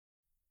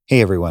Hey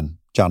everyone,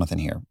 Jonathan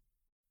here.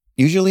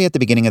 Usually at the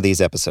beginning of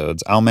these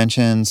episodes, I'll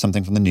mention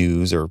something from the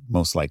news or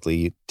most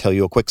likely tell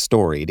you a quick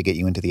story to get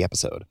you into the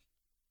episode.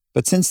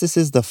 But since this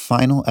is the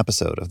final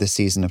episode of this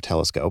season of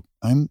Telescope,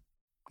 I'm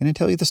going to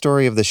tell you the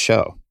story of this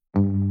show.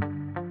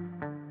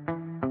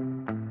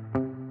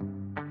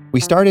 We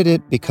started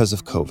it because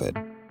of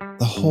COVID.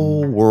 The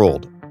whole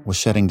world was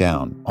shutting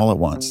down all at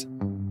once.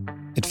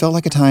 It felt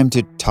like a time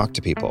to talk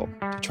to people,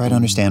 to try to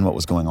understand what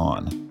was going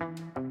on.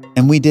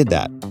 And we did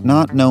that,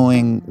 not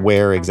knowing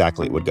where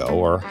exactly it would go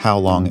or how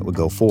long it would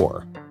go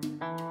for.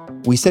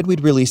 We said we'd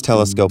release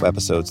Telescope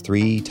episodes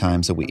 3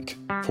 times a week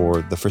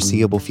for the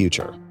foreseeable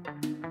future.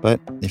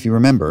 But if you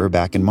remember,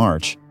 back in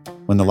March,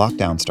 when the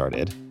lockdown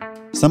started,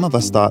 some of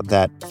us thought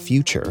that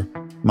future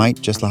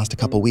might just last a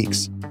couple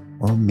weeks,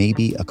 or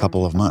maybe a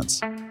couple of months.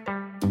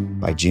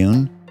 By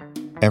June,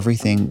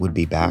 everything would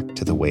be back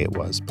to the way it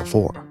was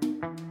before,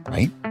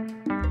 right?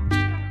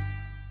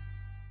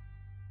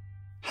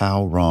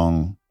 How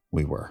wrong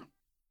we were.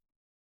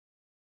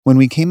 When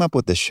we came up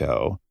with the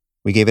show,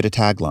 we gave it a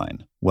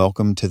tagline,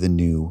 "Welcome to the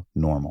new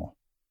normal."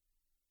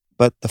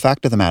 But the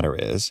fact of the matter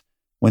is,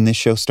 when this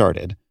show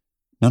started,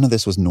 none of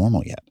this was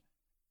normal yet.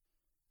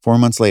 4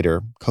 months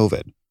later,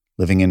 COVID,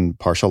 living in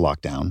partial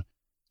lockdown,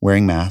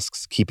 wearing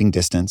masks, keeping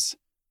distance,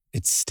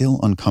 it's still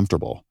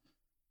uncomfortable.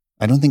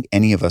 I don't think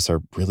any of us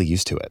are really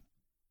used to it.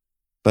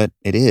 But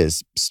it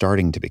is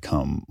starting to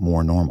become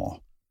more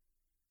normal.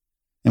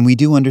 And we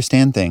do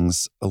understand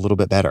things a little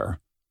bit better.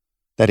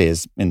 That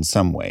is, in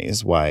some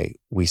ways, why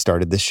we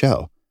started this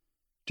show,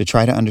 to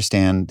try to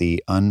understand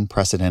the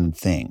unprecedented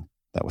thing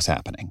that was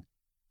happening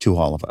to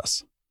all of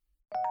us.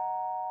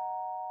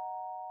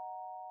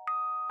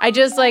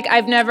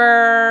 I've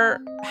never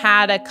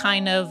had a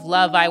kind of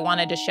love I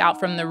wanted to shout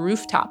from the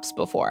rooftops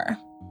before.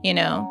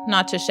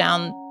 Not to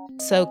sound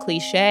so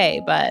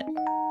cliche, but...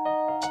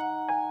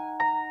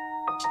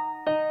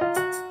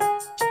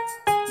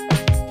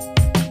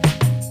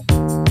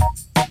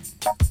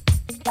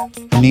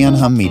 From Neon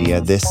Hum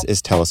Media, this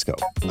is Telescope.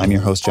 I'm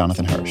your host,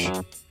 Jonathan Hirsch.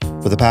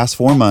 For the past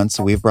 4 months,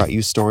 we've brought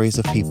you stories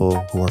of people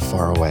who are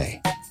far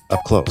away,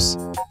 up close,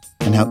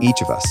 and how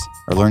each of us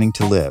are learning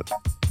to live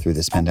through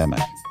this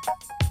pandemic.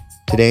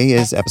 Today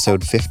is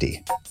episode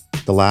 50,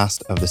 the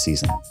last of the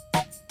season.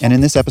 And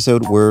in this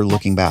episode, we're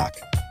looking back.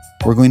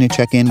 We're going to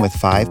check in with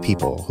 5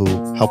 people who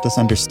helped us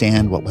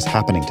understand what was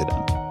happening to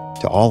them,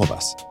 to all of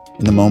us,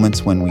 in the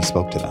moments when we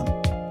spoke to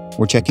them.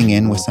 We're checking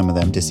in with some of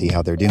them to see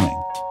how they're doing,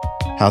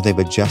 how they've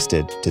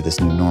adjusted to this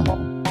new normal,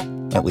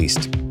 at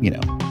least,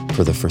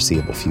 for the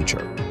foreseeable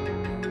future.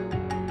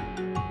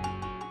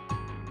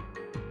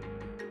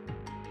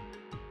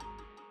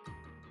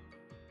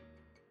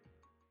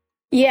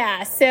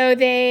 Yeah, so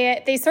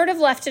they sort of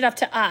left it up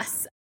to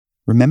us.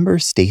 Remember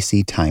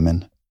Stacy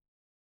Timon?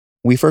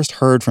 We first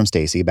heard from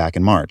Stacy back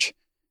in March,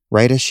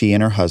 right as she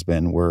and her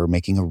husband were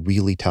making a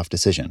really tough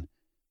decision,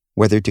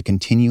 whether to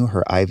continue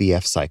her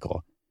IVF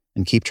cycle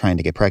and keep trying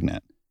to get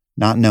pregnant,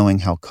 not knowing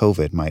how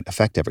COVID might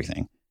affect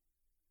everything.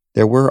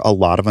 There were a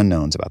lot of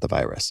unknowns about the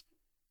virus.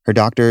 Her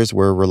doctors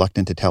were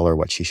reluctant to tell her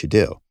what she should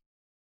do.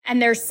 And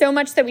there's so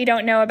much that we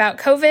don't know about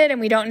COVID, and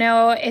we don't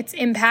know its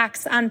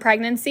impacts on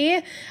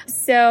pregnancy.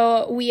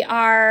 So we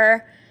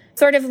are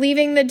sort of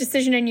leaving the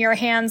decision in your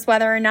hands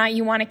whether or not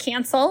you want to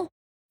cancel.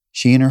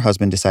 She and her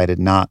husband decided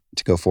not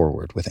to go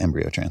forward with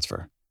embryo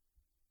transfer.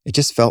 It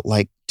just felt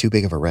like too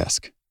big of a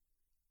risk.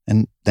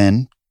 And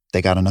then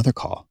they got another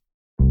call.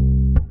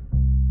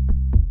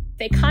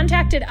 They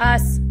contacted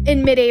us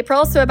in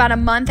mid-April, so about a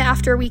month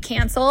after we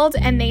canceled,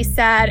 and they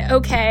said,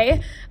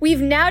 okay,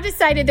 we've now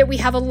decided that we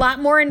have a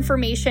lot more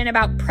information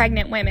about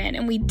pregnant women,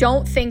 and we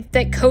don't think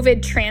that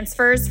COVID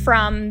transfers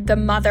from the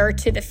mother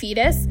to the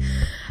fetus.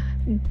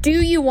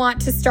 Do you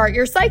want to start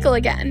your cycle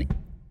again?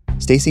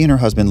 Stacy and her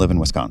husband live in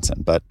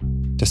Wisconsin, but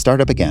to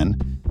start up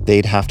again,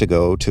 they'd have to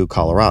go to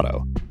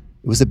Colorado.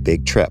 It was a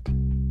big trip,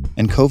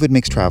 and COVID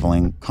makes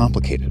traveling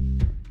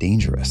complicated,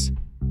 dangerous.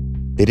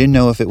 They didn't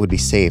know if it would be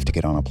safe to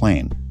get on a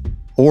plane,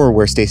 or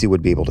where Stacy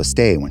would be able to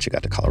stay when she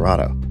got to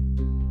Colorado.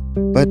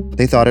 But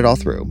they thought it all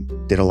through,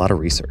 did a lot of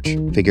research,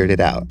 figured it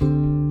out.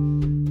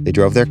 They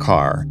drove their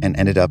car and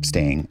ended up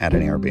staying at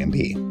an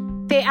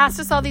Airbnb. They asked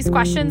us all these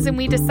questions, and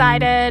we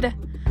decided,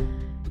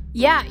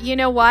 yeah, you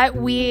know what?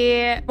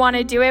 We want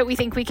to do it. We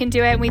think we can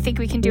do it, and we think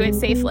we can do it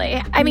safely.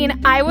 I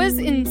mean, I was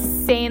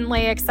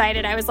insanely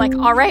excited. I was like,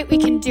 all right, we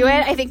can do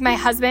it. I think my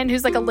husband,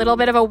 who's like a little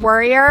bit of a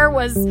worrier,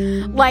 was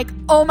like,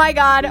 oh my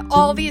God,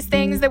 all these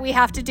things that we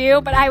have to do.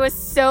 But I was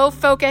so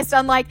focused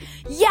on like,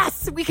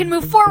 yes, we can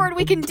move forward.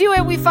 We can do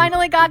it. We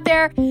finally got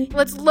there.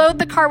 Let's load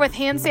the car with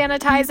hand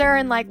sanitizer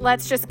and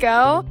let's just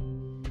go.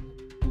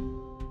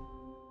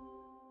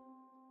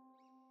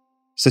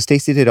 So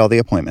Stacy did all the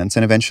appointments,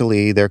 and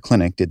eventually their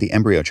clinic did the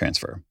embryo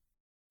transfer.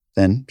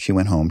 Then she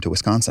went home to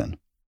Wisconsin.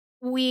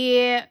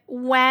 We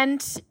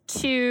went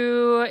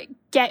to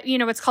get,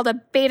 what's called a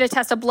beta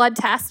test, a blood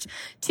test,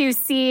 to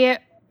see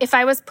if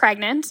I was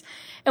pregnant.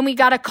 And we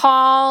got a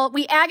call.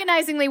 We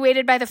agonizingly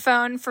waited by the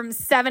phone from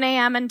 7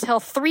 a.m. until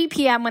 3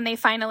 p.m. when they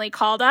finally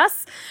called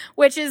us,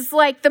 which is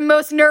like the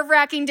most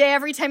nerve-wracking day.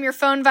 Every time your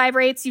phone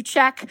vibrates, you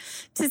check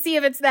to see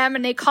if it's them.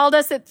 And they called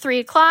us at 3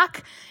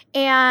 o'clock.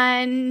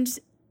 And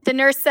the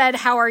nurse said,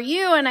 "How are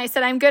you?" And I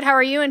said, "I'm good. How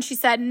are you?" And she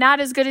said, "Not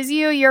as good as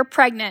you. You're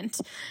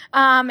pregnant."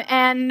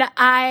 And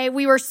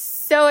we were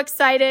so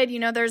excited. You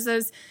know, there's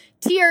those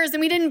tears, and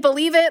we didn't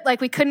believe it.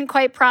 Like, we couldn't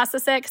quite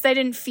process it because I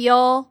didn't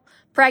feel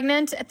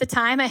pregnant at the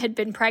time. I had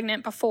been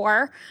pregnant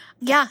before.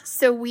 Yeah,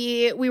 so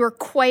we were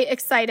quite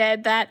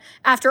excited that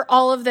after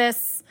all of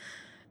this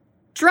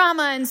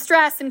drama and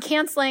stress and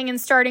canceling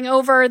and starting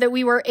over, that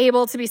we were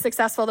able to be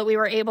successful, that we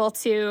were able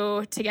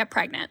to get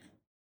pregnant.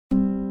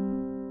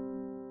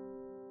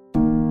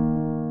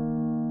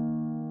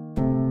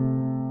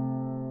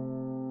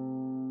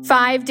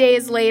 Five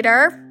days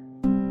later,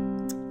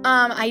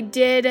 I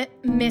did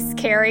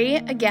miscarry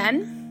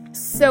again.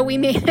 So we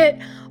made it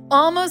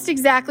almost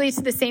exactly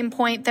to the same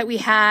point that we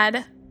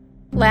had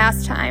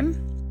last time.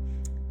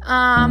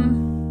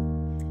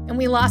 And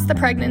we lost the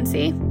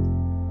pregnancy.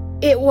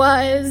 It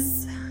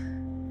was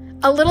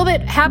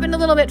happened a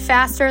little bit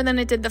faster than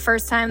it did the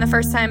first time. The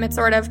first time it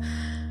sort of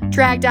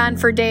dragged on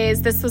for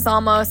days. This was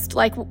almost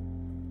like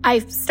I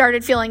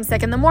started feeling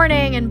sick in the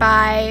morning, and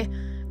by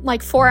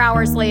like 4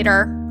 hours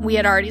later, we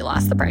had already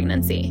lost the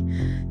pregnancy.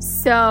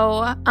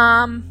 So,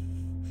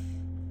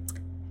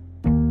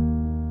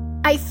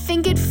 I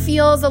think it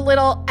feels a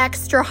little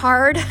extra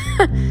hard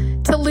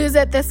to lose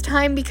it this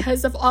time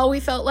because of all we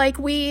felt like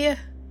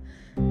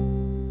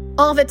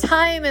all the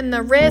time and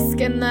the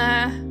risk and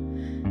the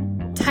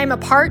time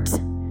apart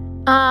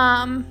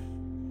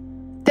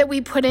that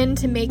we put in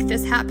to make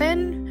this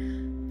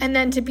happen. And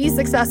then to be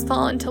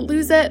successful and to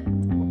lose it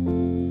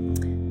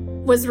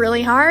was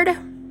really hard.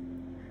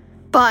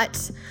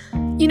 But,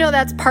 you know,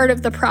 that's part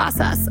of the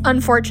process,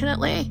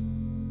 unfortunately.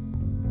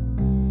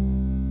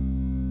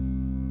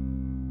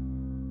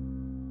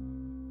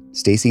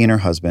 Stacy and her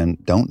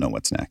husband don't know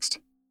what's next.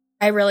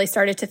 I really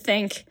started to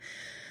think,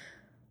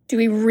 do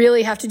we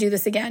really have to do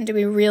this again? Do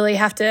we really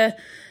have to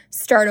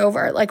start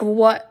over? Like,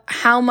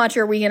 how much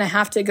are we going to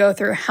have to go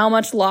through? How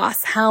much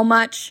loss? How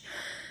much,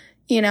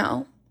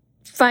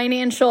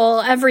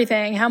 financial,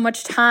 everything, how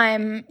much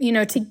time,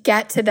 to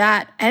get to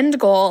that end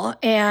goal?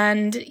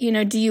 And,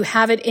 do you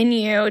have it in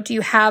you? Do you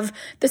have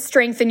the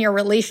strength in your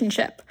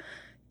relationship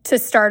to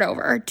start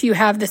over? Do you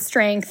have the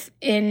strength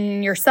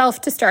in yourself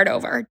to start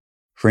over?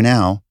 For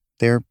now,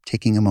 they're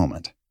taking a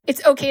moment.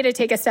 It's okay to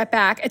take a step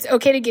back. It's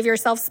okay to give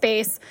yourself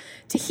space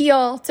to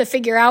heal, to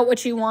figure out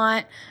what you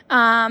want,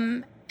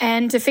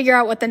 and to figure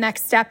out what the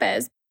next step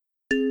is.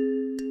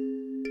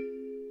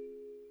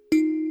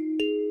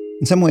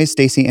 In some ways,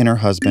 Stacy and her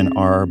husband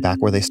are back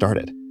where they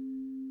started.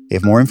 They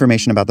have more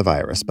information about the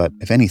virus, but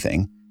if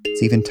anything,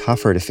 it's even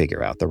tougher to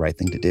figure out the right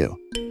thing to do.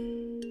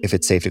 If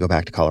it's safe to go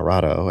back to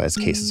Colorado as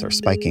cases are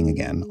spiking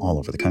again all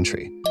over the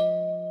country.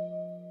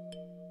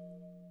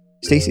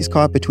 Stacy's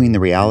caught between the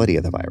reality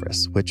of the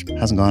virus, which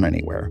hasn't gone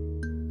anywhere,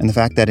 and the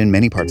fact that in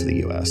many parts of the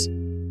U.S.,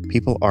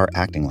 people are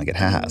acting like it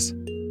has.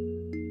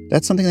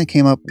 That's something that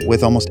came up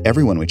with almost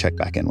everyone we checked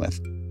back in with,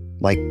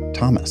 like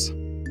Thomas.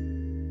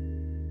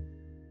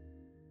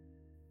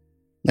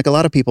 Like a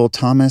lot of people,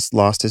 Thomas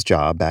lost his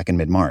job back in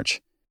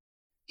mid-March.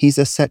 He's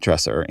a set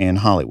dresser in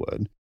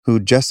Hollywood who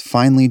just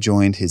finally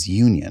joined his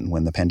union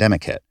when the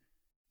pandemic hit.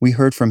 We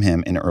heard from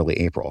him in early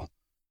April.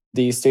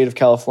 The state of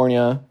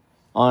California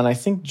on, I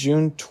think,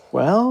 June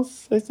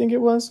 12th,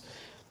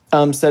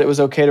 said it was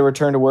okay to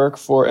return to work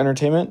for the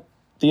entertainment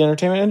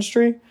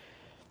industry.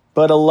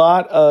 But a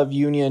lot of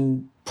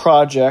union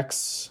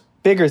projects,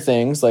 bigger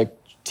things like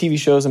TV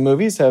shows and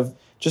movies, have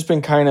just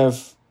been kind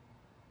of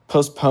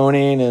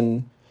postponing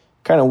and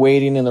kind of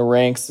waiting in the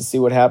ranks to see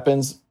what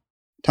happens.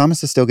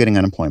 Thomas is still getting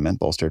unemployment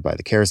bolstered by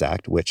the CARES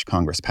Act, which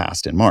Congress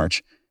passed in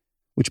March,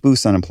 which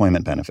boosts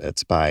unemployment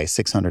benefits by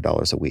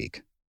 $600 a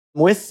week.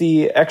 With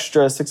the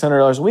extra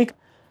 $600 a week,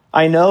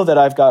 I know that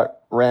I've got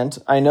rent.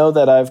 I know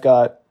that I've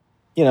got,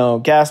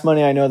 gas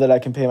money. I know that I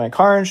can pay my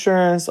car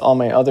insurance, all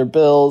my other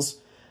bills.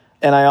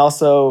 And I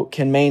also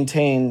can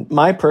maintain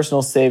my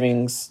personal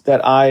savings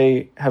that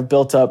I have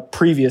built up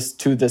previous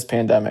to this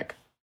pandemic.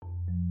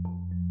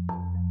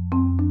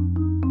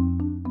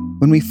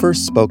 When we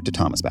first spoke to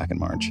Thomas back in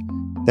March,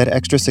 that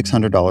extra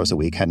 $600 a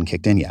week hadn't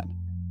kicked in yet.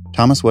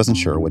 Thomas wasn't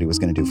sure what he was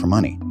going to do for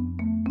money.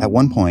 At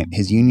one point,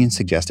 his union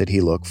suggested he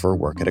look for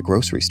work at a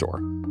grocery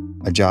store,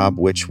 a job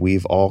which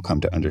we've all come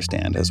to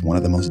understand as one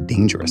of the most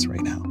dangerous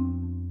right now.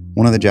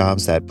 One of the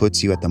jobs that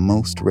puts you at the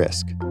most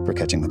risk for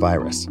catching the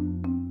virus.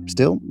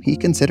 Still, he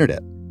considered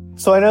it.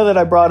 So I know that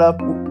I brought up,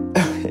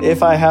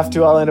 if I have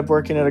to, I'll end up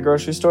working at a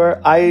grocery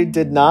store. I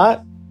did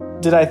not.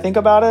 Did I think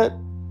about it?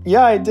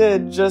 Yeah, I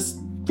did, just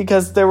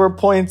because there were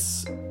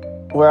points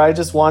where I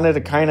just wanted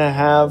to kind of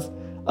have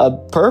a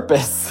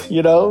purpose,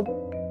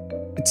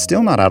 It's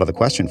still not out of the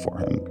question for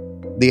him.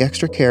 The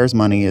extra CARES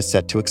money is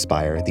set to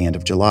expire at the end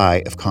of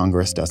July if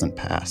Congress doesn't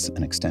pass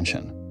an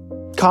extension.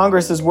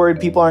 Congress is worried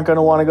people aren't going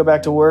to want to go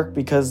back to work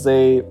because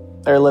they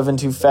they're living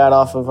too fat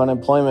off of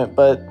unemployment,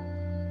 but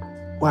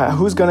wow,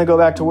 who's going to go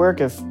back to work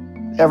if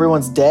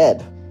everyone's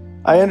dead?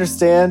 I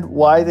understand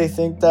why they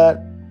think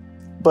that,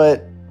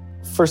 but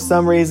for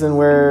some reason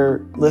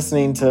we're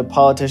listening to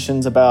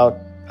politicians about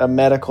a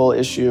medical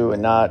issue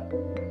and not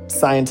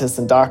scientists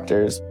and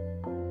doctors.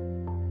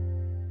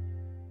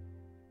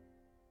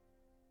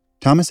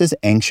 Thomas is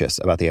anxious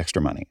about the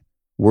extra money,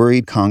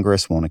 worried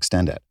Congress won't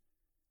extend it.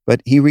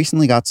 But he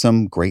recently got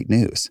some great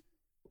news.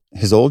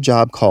 His old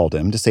job called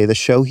him to say the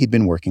show he'd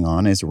been working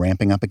on is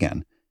ramping up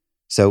again.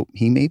 So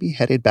he may be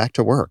headed back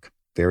to work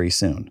very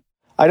soon.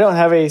 I don't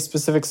have a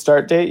specific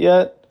start date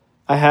yet.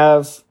 I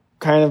have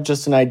kind of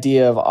just an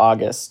idea of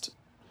August.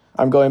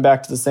 I'm going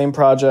back to the same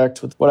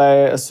project with what I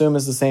assume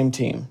is the same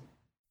team.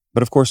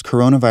 But of course,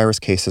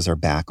 coronavirus cases are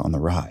back on the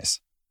rise.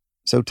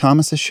 So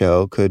Thomas's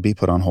show could be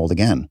put on hold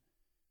again.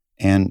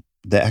 And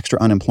the extra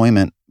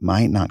unemployment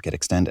might not get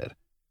extended.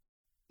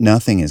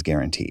 Nothing is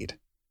guaranteed.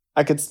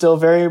 I could still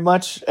very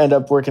much end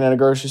up working at a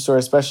grocery store,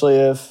 especially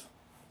if,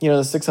 the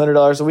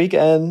 $600 a week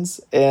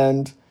ends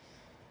and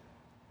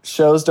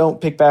shows don't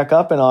pick back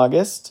up in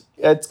August.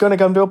 It's going to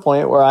come to a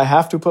point where I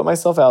have to put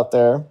myself out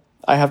there.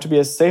 I have to be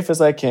as safe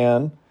as I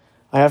can.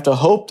 I have to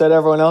hope that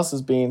everyone else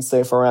is being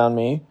safe around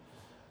me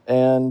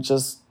and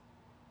just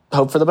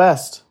hope for the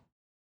best.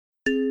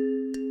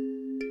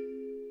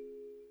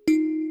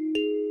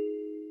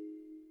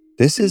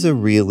 This is a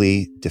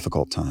really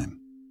difficult time,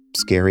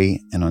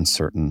 scary and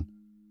uncertain.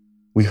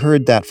 We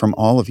heard that from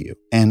all of you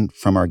and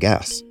from our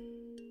guests,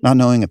 not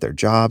knowing if their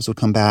jobs would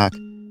come back,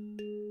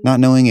 not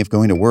knowing if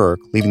going to work,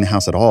 leaving the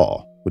house at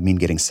all, would mean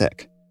getting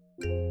sick.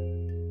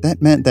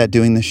 That meant that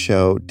doing this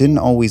show didn't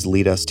always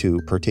lead us to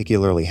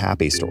particularly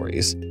happy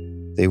stories.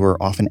 They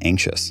were often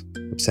anxious,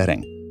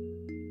 upsetting.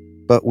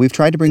 But we've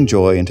tried to bring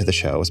joy into the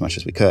show as much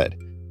as we could.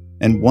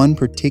 And one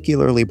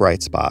particularly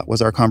bright spot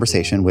was our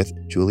conversation with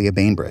Julia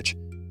Bainbridge,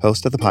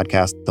 host of the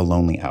podcast The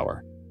Lonely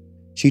Hour.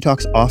 She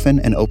talks often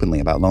and openly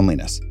about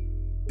loneliness,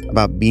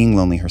 about being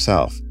lonely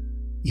herself,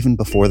 even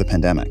before the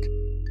pandemic.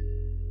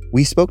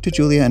 We spoke to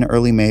Julia in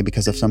early May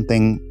because of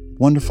something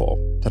wonderful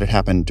that had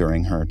happened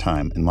during her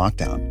time in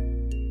lockdown.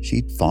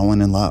 She'd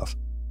fallen in love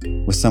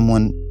with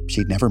someone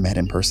she'd never met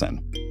in person.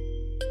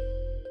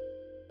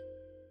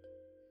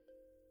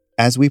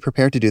 As we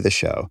prepared to do the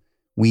show,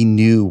 we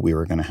knew we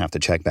were going to have to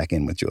check back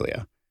in with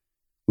Julia.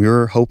 We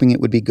were hoping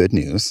it would be good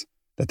news,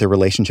 that their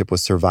relationship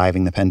was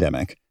surviving the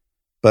pandemic,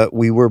 but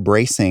we were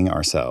bracing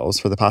ourselves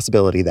for the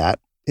possibility that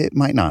it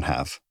might not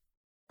have.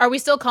 Are we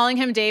still calling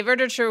him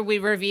David, or should we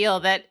reveal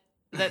that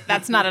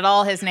that's not at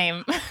all his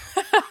name?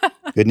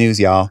 Good news,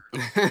 y'all.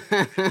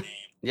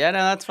 Yeah, no,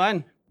 that's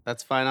fine.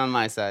 That's fine on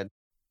my side.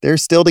 They're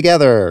still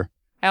together.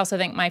 I also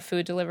think my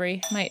food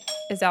delivery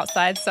is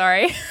outside.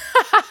 Sorry.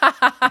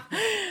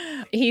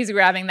 He's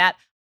grabbing that.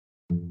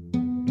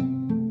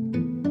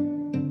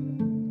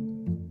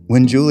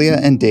 When Julia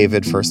and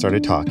David first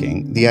started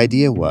talking, the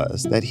idea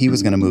was that he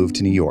was going to move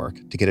to New York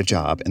to get a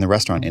job in the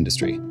restaurant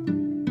industry.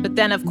 But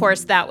then, of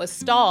course, that was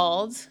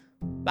stalled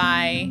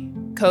by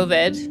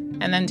COVID.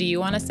 And then do you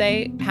want to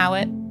say how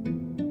it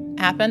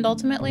happened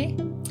ultimately?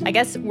 I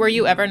guess, were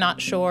you ever not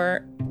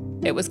sure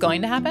it was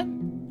going to happen?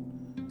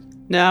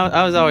 No,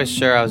 I was always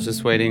sure. I was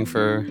just waiting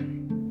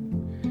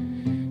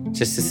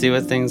just to see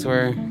what things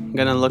were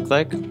going to look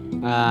like.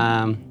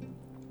 I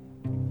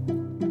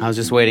was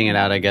just waiting it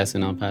out, I guess,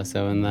 in El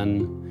Paso. And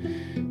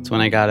then it's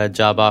when I got a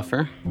job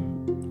offer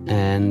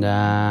and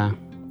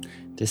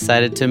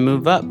decided to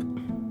move up.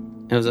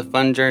 It was a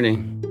fun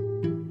journey.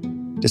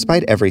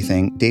 Despite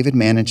everything, David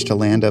managed to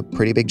land a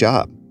pretty big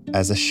job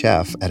as a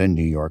chef at a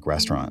New York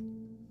restaurant.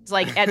 It's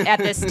like at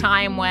this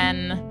time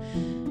when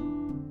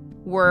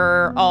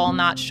we're all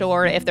not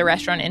sure if the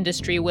restaurant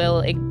industry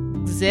will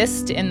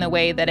exist in the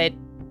way that it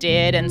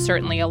did, and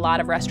certainly a lot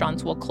of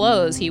restaurants will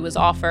close. He was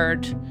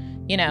offered,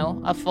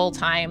 a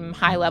full-time,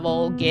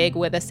 high-level gig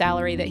with a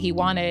salary that he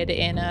wanted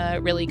in a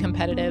really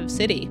competitive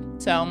city.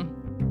 So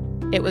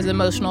it was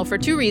emotional for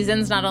two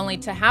reasons, not only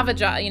to have a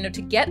job,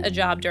 to get a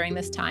job during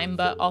this time,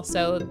 but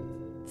also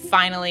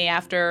finally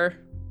after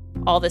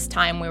all this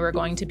time we were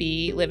going to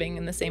be living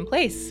in the same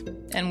place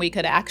and we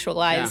could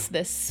actualize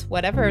this,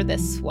 whatever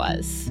this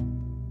was.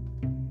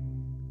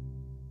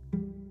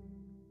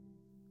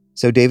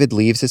 So David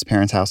leaves his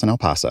parents' house in El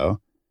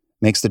Paso,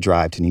 makes the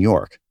drive to New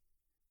York.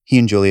 He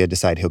and Julia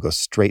decide he'll go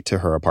straight to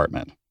her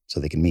apartment so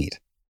they can meet.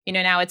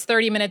 Now it's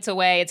 30 minutes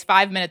away, it's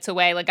 5 minutes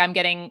away. Like, I'm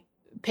getting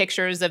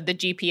pictures of the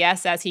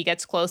GPS as he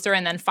gets closer.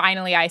 And then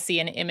finally I see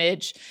an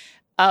image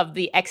of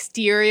the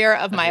exterior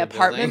of my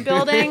apartment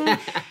building.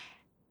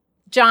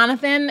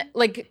 Jonathan,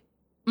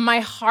 my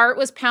heart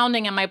was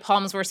pounding and my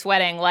palms were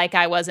sweating like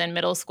I was in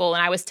middle school.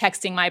 And I was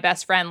texting my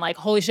best friend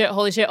holy shit,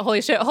 holy shit,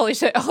 holy shit, holy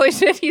shit, holy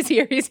shit. He's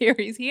here, he's here,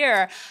 he's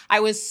here. I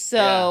was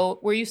so,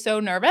 Were you so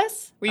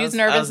nervous? Were you as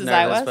nervous as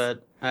I was?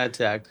 But I had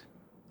to act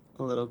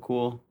a little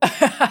cool.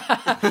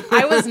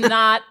 I was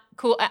not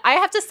cool. I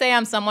have to say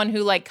I'm someone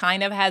who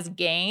kind of has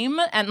game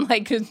and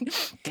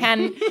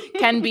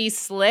can be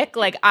slick.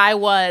 I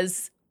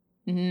was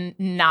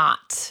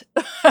not.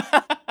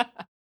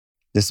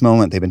 This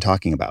moment they've been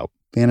talking about,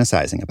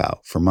 fantasizing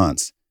about for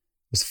months,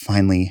 was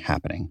finally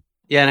happening.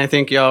 Yeah, and I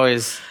think you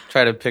always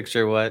try to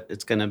picture what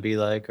it's going to be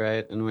like,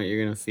 right? And what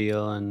you're going to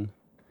feel. And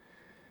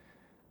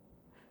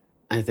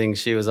I think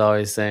she was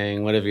always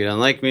saying, what if you don't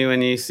like me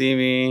when you see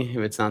me? If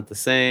it's not the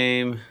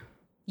same?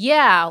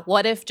 Yeah,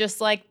 what if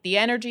just like the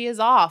energy is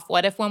off?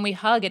 What if when we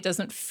hug it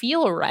doesn't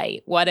feel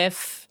right? What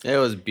if... It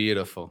was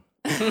beautiful.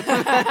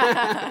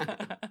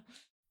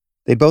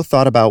 They both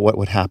thought about what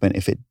would happen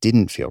if it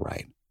didn't feel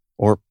right.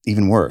 Or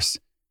even worse,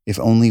 if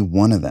only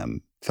one of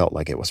them felt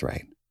like it was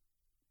right.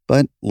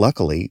 But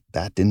luckily,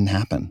 that didn't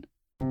happen.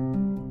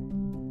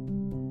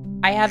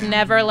 I have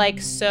never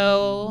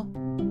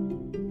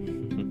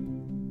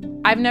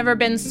I've never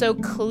been so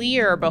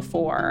clear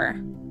before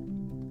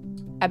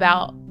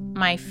about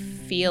my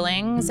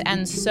feelings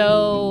and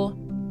so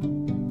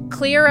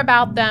clear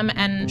about them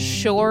and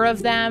sure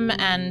of them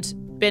and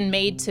been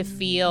made to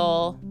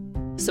feel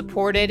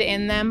supported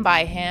in them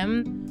by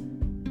him.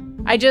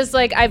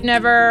 I've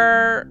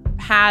never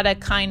had a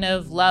kind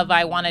of love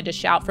I wanted to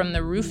shout from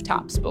the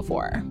rooftops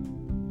before.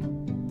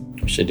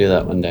 We should do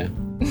that one day.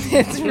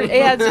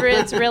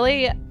 It's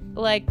really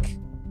like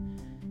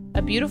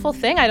a beautiful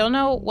thing. I don't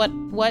know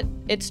what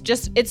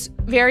it's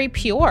very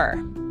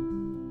pure.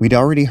 We'd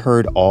already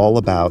heard all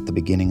about the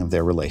beginning of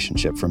their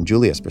relationship from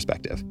Julia's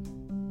perspective.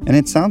 And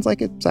it sounds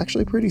like it's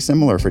actually pretty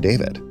similar for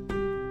David.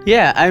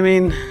 Yeah, I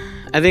mean,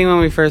 I think when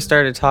we first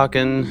started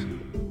talking,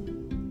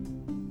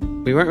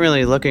 we weren't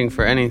really looking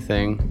for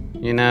anything.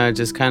 You know, it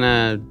just kind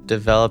of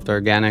developed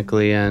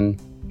organically, and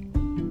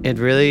it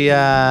really,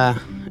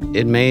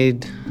 it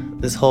made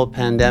this whole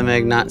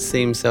pandemic not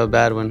seem so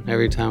bad when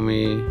every time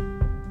we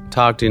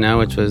talked, you know,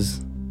 which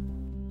was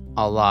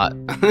a lot.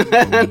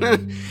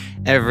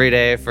 Every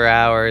day for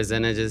hours,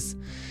 and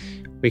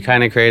we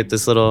kind of created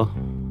this little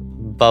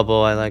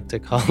bubble, I like to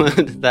call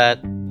it,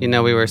 that, you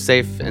know, we were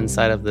safe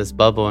inside of this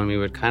bubble, and we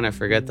would kind of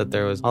forget that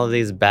there was all of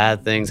these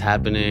bad things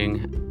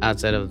happening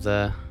outside of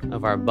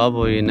our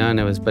bubble, you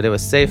know, but it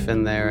was safe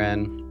in there,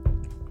 and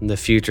the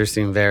future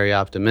seemed very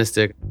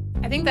optimistic.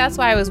 I think that's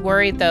why I was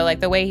worried, though, like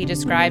the way he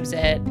describes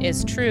it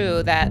is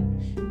true, that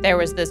there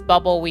was this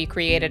bubble we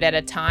created at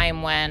a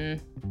time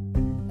when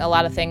a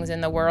lot of things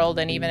in the world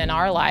and even in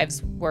our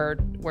lives were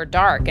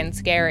dark and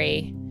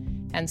scary.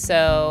 And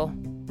so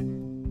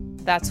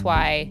that's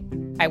why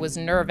I was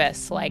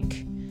nervous.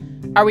 Like,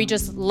 are we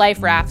just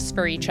life rafts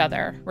for each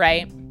other,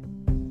 right?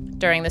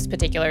 During this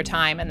particular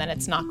time, and then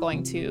it's not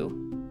going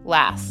to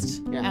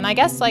last. Yeah. And I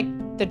guess like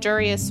the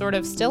jury is sort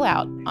of still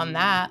out on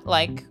that.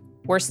 Like,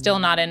 we're still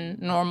not in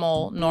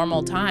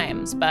normal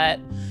times, but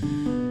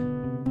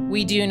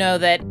we do know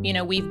that, you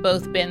know, we've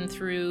both been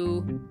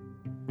through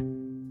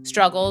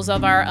struggles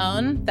of our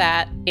own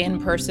that in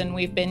person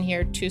we've been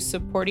here to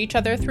support each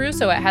other through.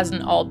 So it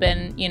hasn't all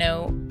been, you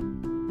know,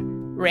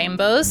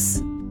 rainbows,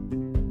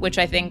 which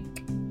I think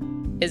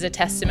is a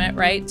testament,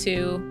 right,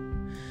 to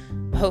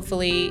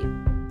hopefully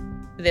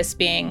this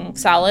being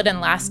solid and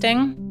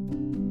lasting.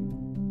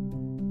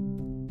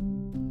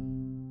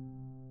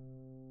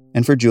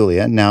 And for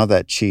Julia, now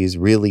that she's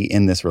really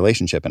in this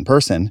relationship in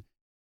person,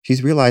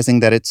 she's realizing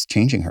that it's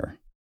changing her,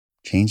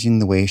 changing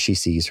the way she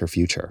sees her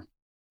future.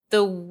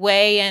 The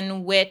way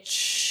in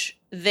which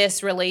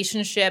this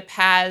relationship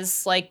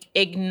has like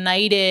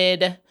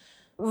ignited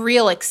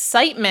real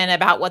excitement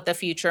about what the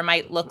future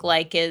might look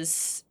like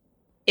is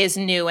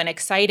new and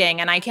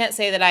exciting. And I can't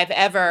say that I've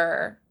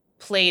ever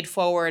played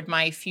forward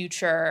my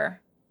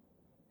future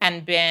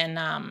and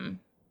been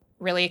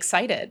really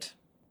excited.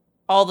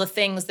 All the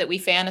things that we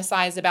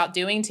fantasize about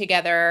doing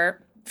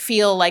together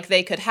feel like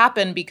they could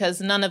happen because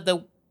none of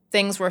the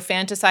things we're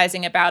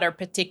fantasizing about are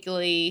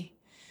particularly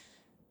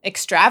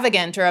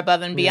extravagant or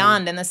above and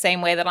beyond. In the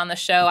same way that on the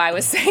show I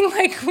was saying,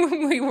 like,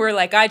 we were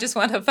like, I just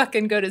want to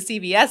fucking go to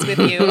CBS with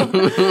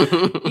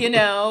you. You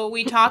know,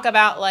 we talk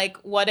about like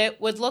what it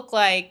would look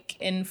like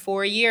in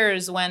 4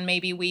 years when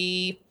maybe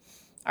we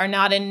are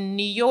not in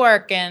New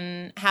York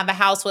and have a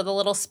house with a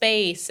little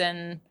space,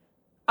 and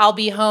I'll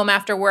be home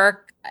after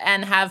work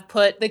and have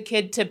put the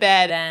kid to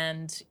bed,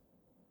 and,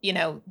 you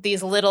know,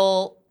 these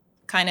little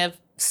kind of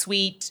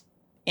sweet,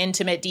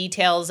 intimate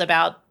details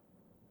about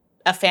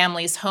a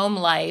family's home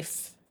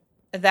life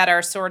that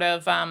are sort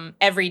of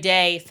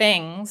everyday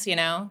things, you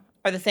know,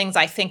 are the things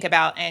I think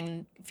about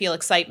and feel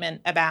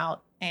excitement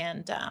about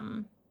and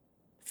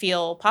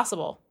feel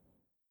possible.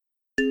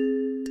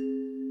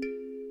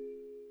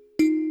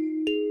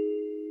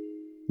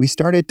 We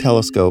started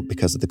Telescope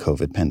because of the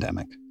COVID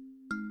pandemic.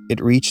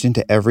 It reached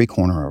into every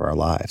corner of our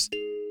lives,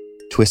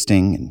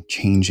 twisting and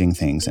changing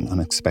things in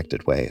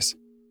unexpected ways.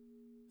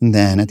 And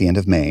then, at the end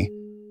of May,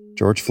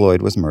 George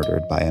Floyd was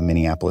murdered by a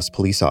Minneapolis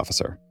police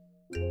officer.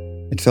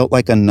 It felt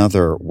like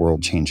another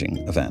world-changing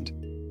event.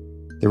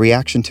 The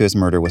reaction to his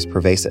murder was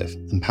pervasive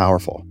and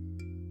powerful.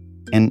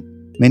 And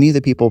many of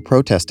the people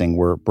protesting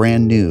were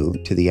brand new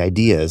to the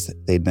ideas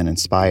they'd been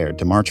inspired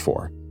to march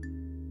for.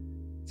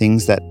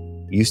 Things that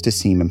used to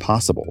seem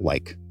impossible,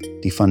 like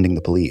defunding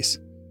the police.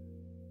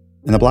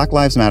 In the Black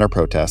Lives Matter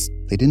protests,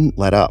 they didn't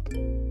let up.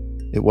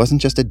 it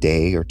wasn't just a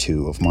day or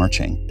two of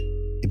marching.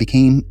 It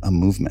became a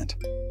movement.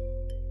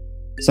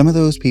 Some of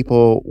those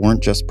people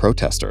weren't just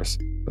protesters,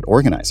 but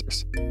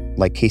organizers,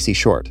 like Casey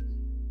Short,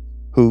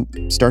 who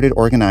started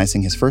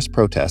organizing his first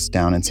protest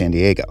down in San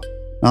Diego,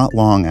 not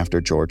long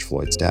after George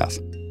Floyd's death.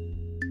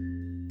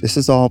 This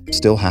is all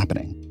still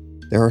happening.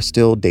 There are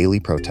still daily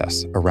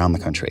protests around the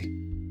country.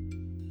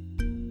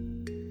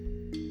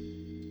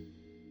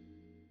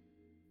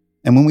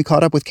 And when we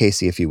caught up with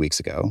Casey a few weeks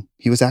ago,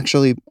 he was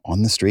actually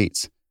on the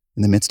streets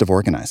in the midst of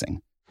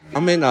organizing.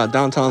 I'm in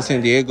downtown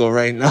San Diego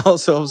right now,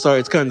 so I'm sorry,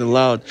 it's kind of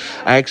loud.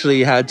 I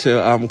actually had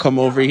to come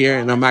over here,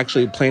 and I'm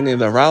actually planning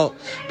the route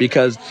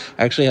because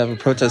I actually have a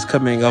protest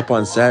coming up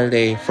on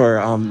Saturday for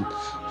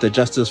the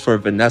justice for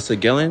Vanessa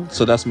Guillen.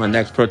 So that's my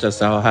next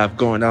protest I'll have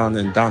going on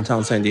in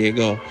downtown San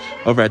Diego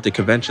over at the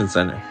convention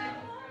center.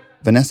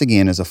 Vanessa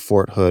Guillen is a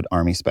Fort Hood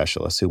Army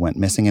specialist who went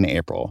missing in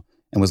April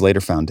and was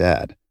later found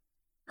dead.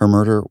 Her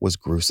murder was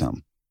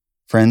gruesome.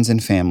 Friends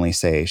and family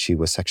say she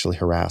was sexually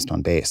harassed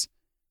on base.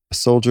 A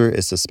soldier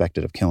is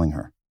suspected of killing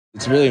her.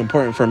 It's really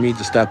important for me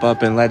to step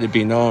up and let it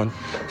be known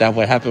that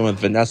what happened with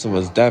Vanessa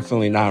was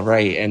definitely not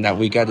right and that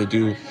we got to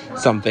do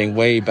something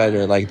way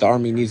better. Like, the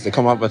Army needs to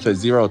come up with a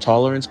zero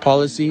tolerance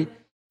policy.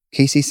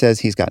 Casey says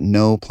he's got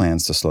no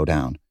plans to slow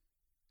down.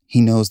 He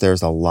knows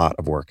there's a lot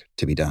of work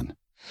to be done.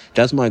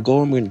 That's my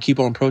goal. I'm going to keep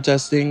on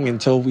protesting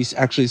until we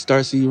actually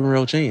start seeing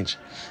real change.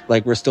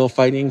 Like, we're still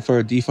fighting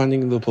for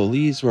defunding the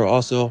police. We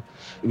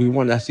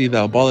want to see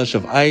the abolish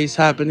of ICE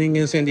happening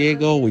in San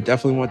Diego. We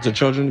definitely want the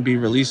children to be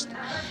released,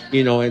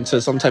 into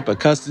some type of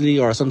custody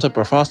or some type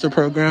of foster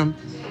program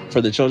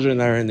for the children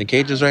that are in the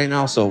cages right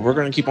now. So we're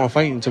going to keep on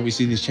fighting until we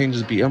see these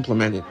changes be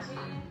implemented.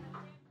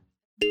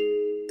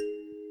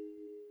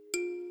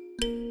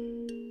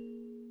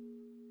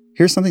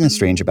 Here's something that's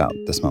strange about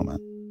this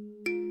moment.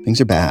 Things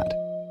are bad.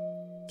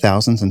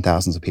 Thousands and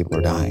thousands of people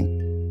are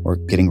dying or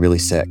getting really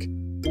sick.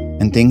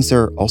 And things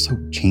are also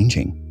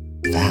changing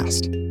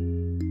fast.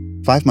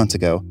 5 months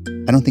ago,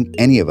 I don't think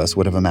any of us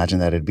would have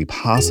imagined that it'd be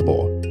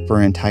possible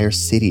for entire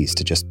cities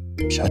to just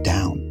shut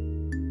down.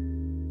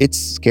 It's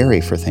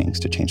scary for things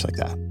to change like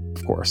that,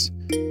 of course.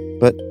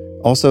 But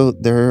also,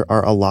 there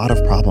are a lot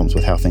of problems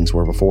with how things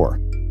were before,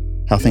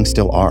 how things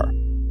still are.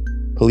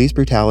 Police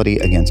brutality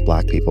against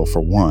Black people,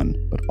 for one,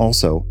 but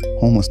also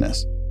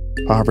homelessness,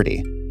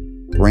 poverty,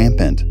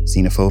 rampant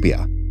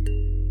xenophobia,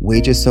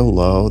 wages so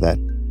low that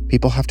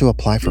people have to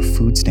apply for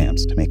food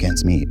stamps to make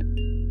ends meet.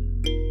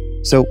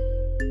 So,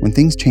 when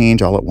things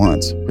change all at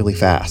once, really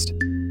fast,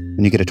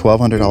 when you get a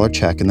 $1,200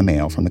 check in the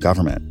mail from the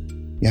government,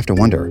 you have to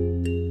wonder,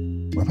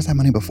 where was that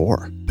money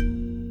before?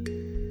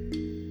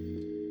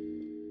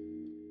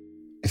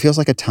 It feels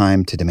like a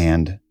time to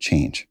demand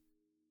change.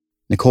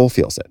 Nicole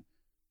feels it.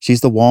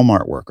 She's the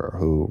Walmart worker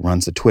who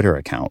runs the Twitter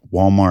account,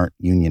 Walmart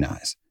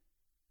Unionize.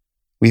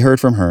 We heard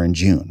from her in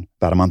June,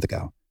 about a month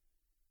ago.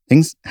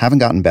 Things haven't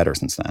gotten better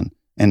since then,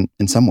 and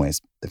in some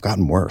ways, they've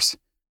gotten worse.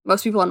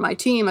 Most people on my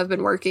team have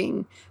been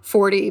working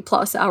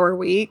 40-plus hour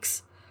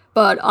weeks,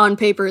 but on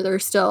paper, they're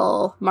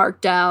still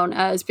marked down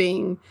as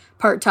being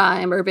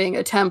part-time or being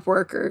a temp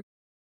worker.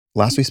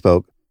 Last we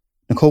spoke,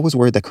 Nicole was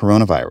worried that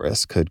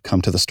coronavirus could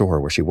come to the store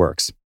where she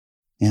works.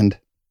 And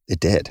it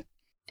did.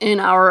 In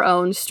our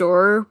own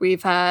store,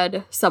 we've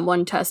had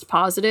someone test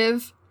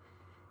positive.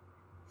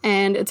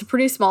 And it's a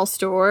pretty small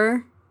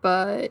store,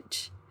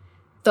 but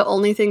the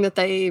only thing that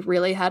they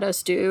really had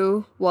us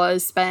do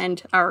was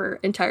spend our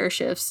entire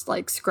shifts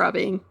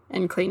scrubbing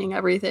and cleaning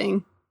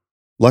everything.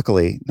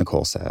 Luckily,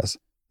 Nicole says,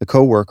 the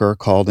co-worker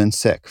called in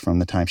sick from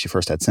the time she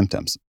first had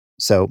symptoms.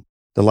 So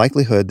the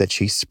likelihood that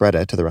she spread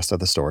it to the rest of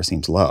the store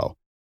seems low.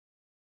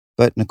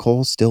 But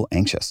Nicole's still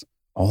anxious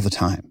all the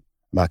time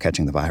about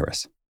catching the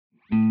virus.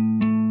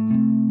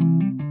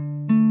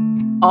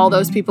 All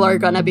those people are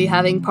going to be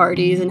having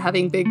parties and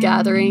having big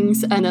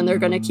gatherings, and then they're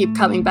going to keep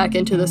coming back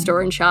into the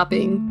store and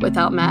shopping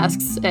without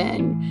masks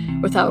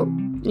and without,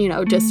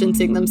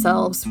 distancing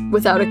themselves,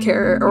 without a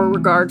care or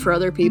regard for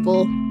other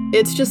people.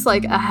 It's just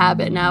like a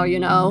habit now,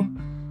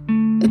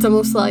 It's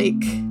almost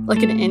like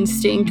an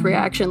instinct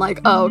reaction,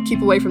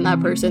 keep away from that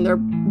person. They're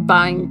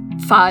buying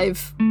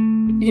 5,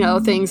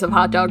 things of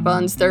hot dog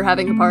buns. They're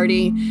having a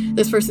party.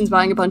 This person's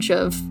buying a bunch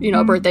of,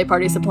 birthday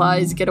party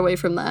supplies. Get away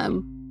from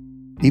them.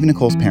 Even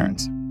Nicole's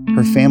parents,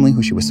 her family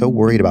who she was so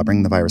worried about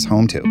bringing the virus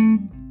home to,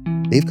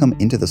 they've come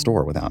into the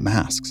store without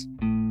masks.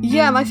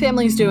 Yeah, my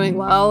family's doing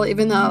well,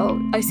 even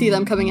though I see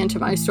them coming into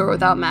my store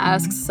without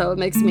masks, so it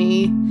makes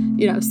me,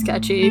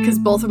 sketchy, because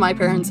both of my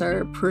parents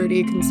are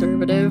pretty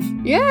conservative.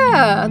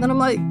 Yeah, and then I'm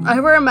like, I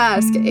wear a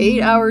mask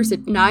 9 hours a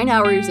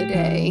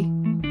day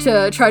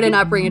to try to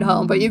not bring it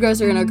home, but you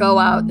guys are going to go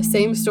out the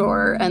same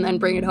store and then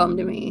bring it home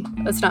to me.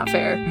 That's not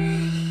fair.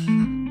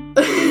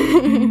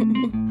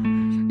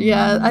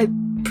 Yeah,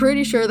 I'm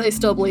pretty sure they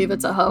still believe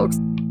it's a hoax.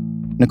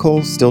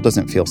 Nicole still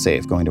doesn't feel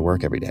safe going to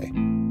work every day.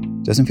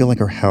 Doesn't feel like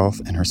her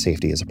health and her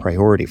safety is a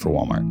priority for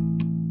Walmart.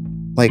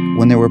 Like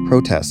when there were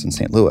protests in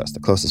St. Louis, the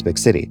closest big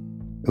city,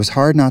 it was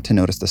hard not to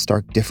notice the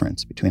stark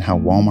difference between how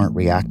Walmart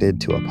reacted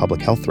to a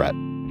public health threat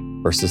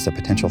versus a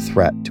potential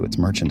threat to its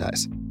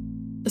merchandise.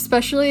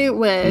 Especially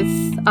with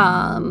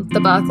the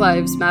Black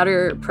Lives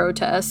Matter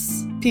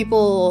protests,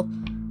 people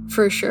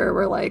for sure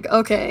were like,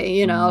 okay,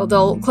 you know,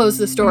 they'll close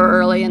the store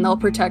early and they'll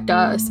protect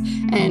us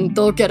and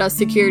they'll get us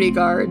security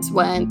guards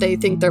when they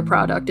think their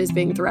product is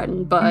being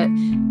threatened, but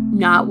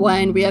not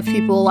when we have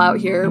people out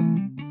here.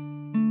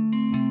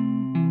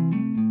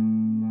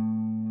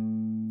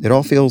 It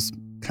all feels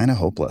kind of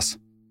hopeless,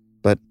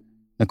 but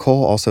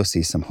Nicole also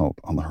sees some hope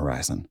on the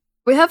horizon.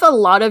 We have a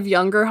lot of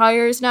younger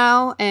hires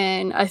now,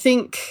 and I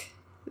think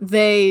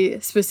they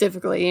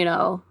specifically, you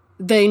know,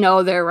 they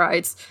know their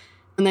rights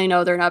and they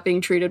know they're not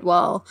being treated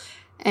well.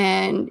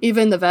 And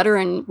even the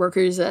veteran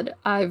workers that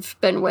I've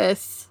been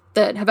with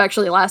that have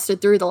actually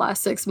lasted through the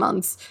last 6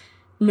 months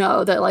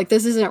know that, like,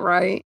 this isn't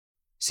right.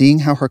 Seeing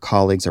how her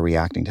colleagues are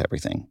reacting to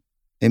everything,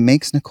 it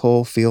makes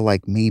Nicole feel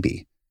like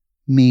maybe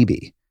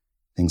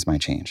things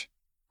might change.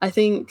 I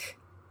think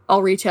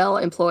all retail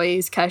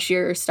employees,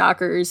 cashiers,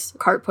 stockers,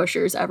 cart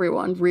pushers,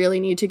 everyone really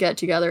need to get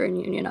together and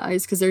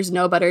unionize because there's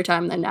no better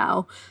time than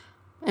now.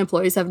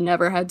 Employees have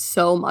never had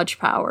so much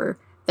power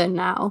than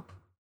now.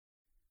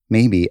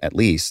 Maybe, at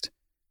least,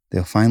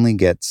 they'll finally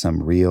get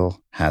some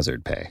real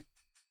hazard pay.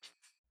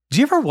 Do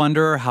you ever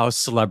wonder how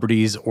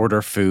celebrities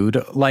order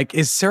food? Like,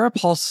 is Sarah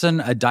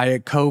Paulson a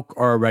Diet Coke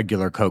or a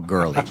regular Coke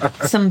girlie?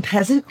 Some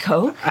peasant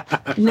Coke?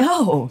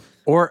 No.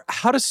 Or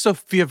how does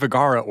Sofia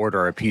Vergara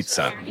order a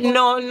pizza?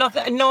 No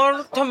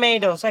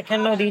tomatoes. I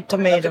cannot eat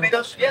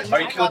tomatoes. Yes.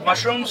 Are you cool with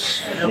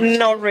mushrooms?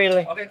 Not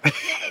really.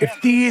 If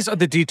these are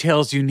the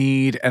details you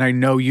need, and I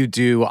know you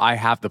do, I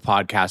have the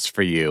podcast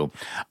for you.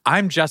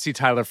 I'm Jesse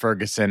Tyler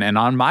Ferguson, and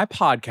on my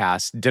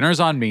podcast,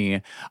 Dinners on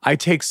Me, I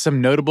take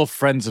some notable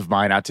friends of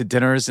mine out to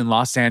dinners in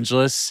Los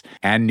Angeles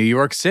and New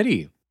York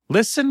City.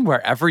 Listen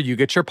wherever you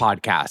get your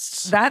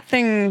podcasts. That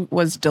thing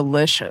was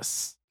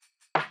delicious.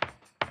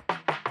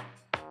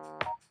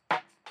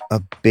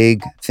 A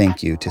big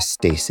thank you to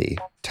Stacy,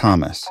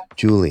 Thomas,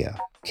 Julia,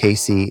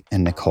 Casey,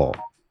 and Nicole.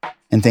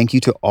 And thank you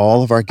to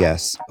all of our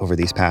guests over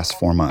these past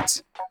 4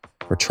 months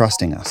for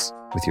trusting us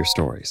with your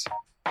stories.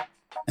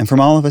 And from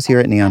all of us here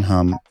at Neon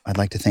Hum, I'd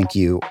like to thank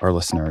you, our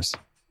listeners,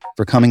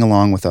 for coming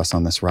along with us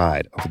on this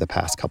ride over the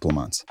past couple of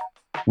months.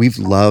 We've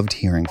loved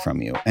hearing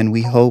from you, and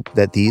we hope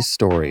that these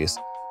stories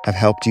have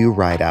helped you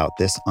ride out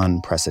this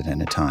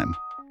unprecedented time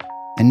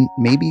and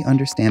maybe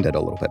understand it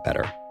a little bit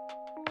better.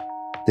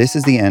 This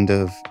is the end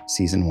of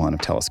Season 1 of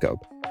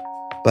Telescope,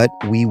 but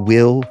we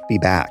will be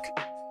back.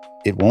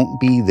 It won't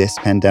be this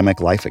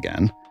pandemic life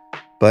again,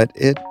 but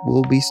it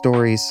will be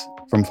stories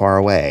from far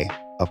away,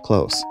 up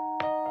close.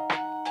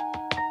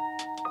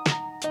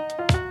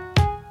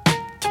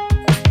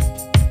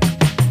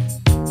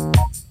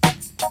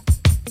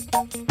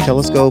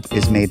 Telescope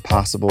is made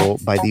possible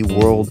by the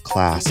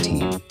world-class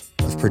team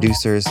of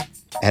producers,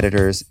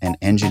 editors, and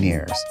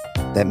engineers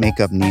that make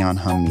up Neon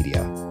Hum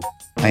Media.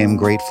 I am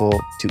grateful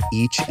to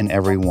each and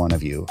every one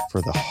of you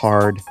for the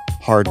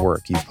hard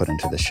work you've put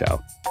into this show.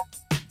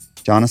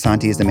 John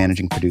Asante is the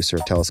managing producer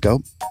of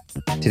Telescope.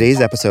 Today's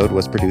episode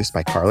was produced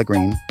by Carla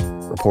Green,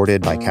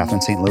 reported by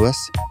Catherine St. Louis,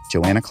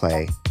 Joanna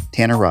Clay,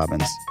 Tanner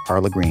Robbins,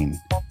 Carla Green,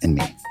 and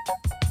me.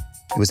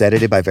 It was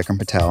edited by Vikram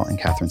Patel and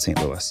Catherine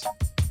St. Louis.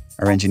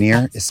 Our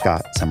engineer is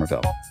Scott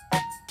Somerville.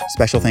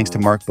 Special thanks to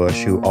Mark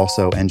Bush, who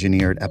also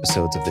engineered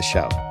episodes of the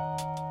show.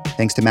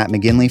 Thanks to Matt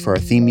McGinley for our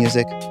theme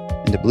music,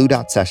 and to Blue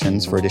Dot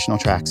Sessions for additional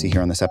tracks you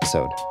hear on this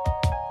episode.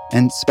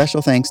 And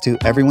special thanks to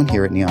everyone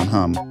here at Neon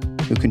Hum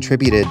who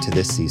contributed to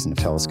this season of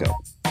Telescope.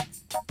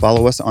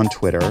 Follow us on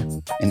Twitter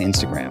and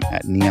Instagram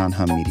at Neon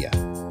Hum Media.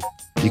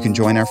 You can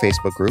join our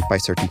Facebook group by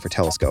searching for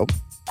Telescope.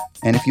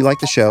 And if you like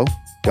the show,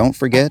 don't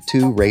forget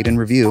to rate and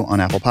review on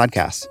Apple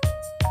Podcasts.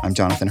 I'm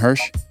Jonathan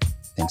Hirsch.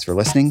 Thanks for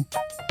listening.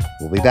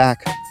 We'll be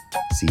back.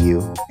 See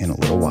you in a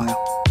little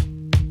while.